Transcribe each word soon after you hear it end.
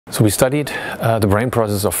So we studied the brain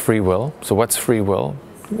process of free will. So what's free will?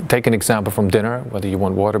 Take an example from dinner, whether you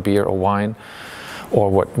want water, beer or wine,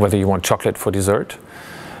 or whether you want chocolate for dessert.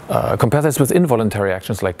 Compare this with involuntary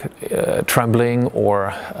actions like trembling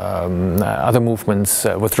or other movements,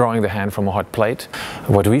 withdrawing the hand from a hot plate.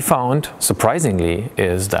 What we found, surprisingly,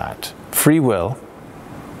 is that free will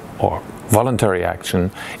or voluntary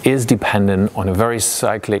action is dependent on a very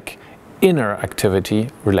cyclic inner activity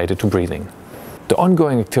related to breathing. The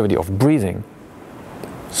ongoing activity of breathing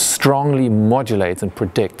strongly modulates and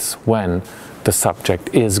predicts when the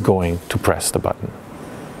subject is going to press the button.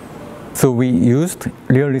 So we used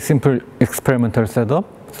really simple experimental setup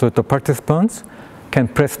so the participants can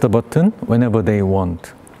press the button whenever they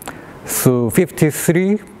want. So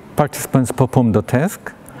 53 participants performed the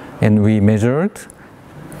task, and we measured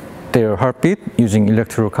their heartbeat using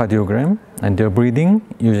electrocardiogram and their breathing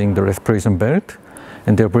using the respiration belt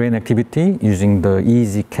and their brain activity using the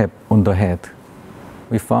EEG cap on the head.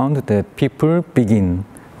 We found that people begin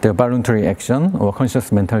their voluntary action or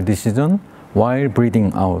conscious mental decision while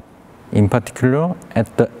breathing out, in particular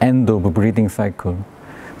at the end of a breathing cycle.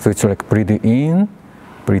 So it's like breathe in,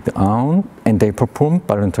 breathe out, and they perform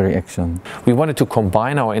voluntary action. We wanted to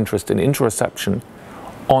combine our interest in interoception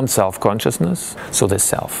on self-consciousness, so the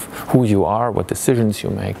self, who you are, what decisions you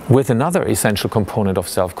make, with another essential component of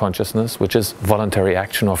self-consciousness, which is voluntary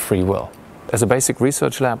action or free will. As a basic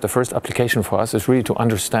research lab, the first application for us is really to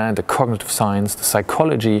understand the cognitive science, the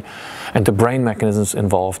psychology, and the brain mechanisms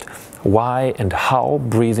involved, why and how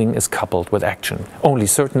breathing is coupled with action. Only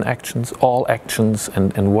certain actions, all actions,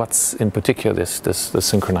 and what's in particular this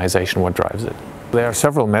synchronization, what drives it. There are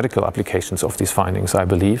several medical applications of these findings, I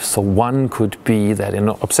believe. So one could be that in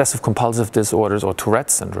obsessive compulsive disorders or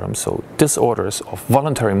Tourette syndrome, so disorders of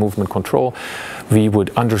voluntary movement control, we would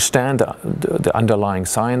understand the underlying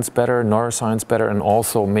science better, neuroscience better, and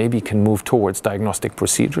also maybe can move towards diagnostic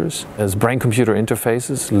procedures. As brain-computer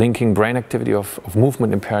interfaces linking brain activity of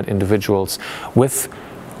movement-impaired individuals with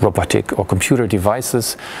robotic or computer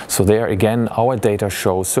devices. So there again, our data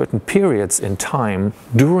shows certain periods in time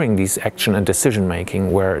during these action and decision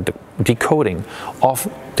making where the decoding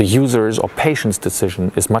of the user's or patient's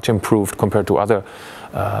decision is much improved compared to other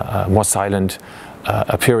more silent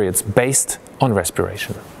periods based on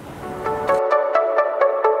respiration.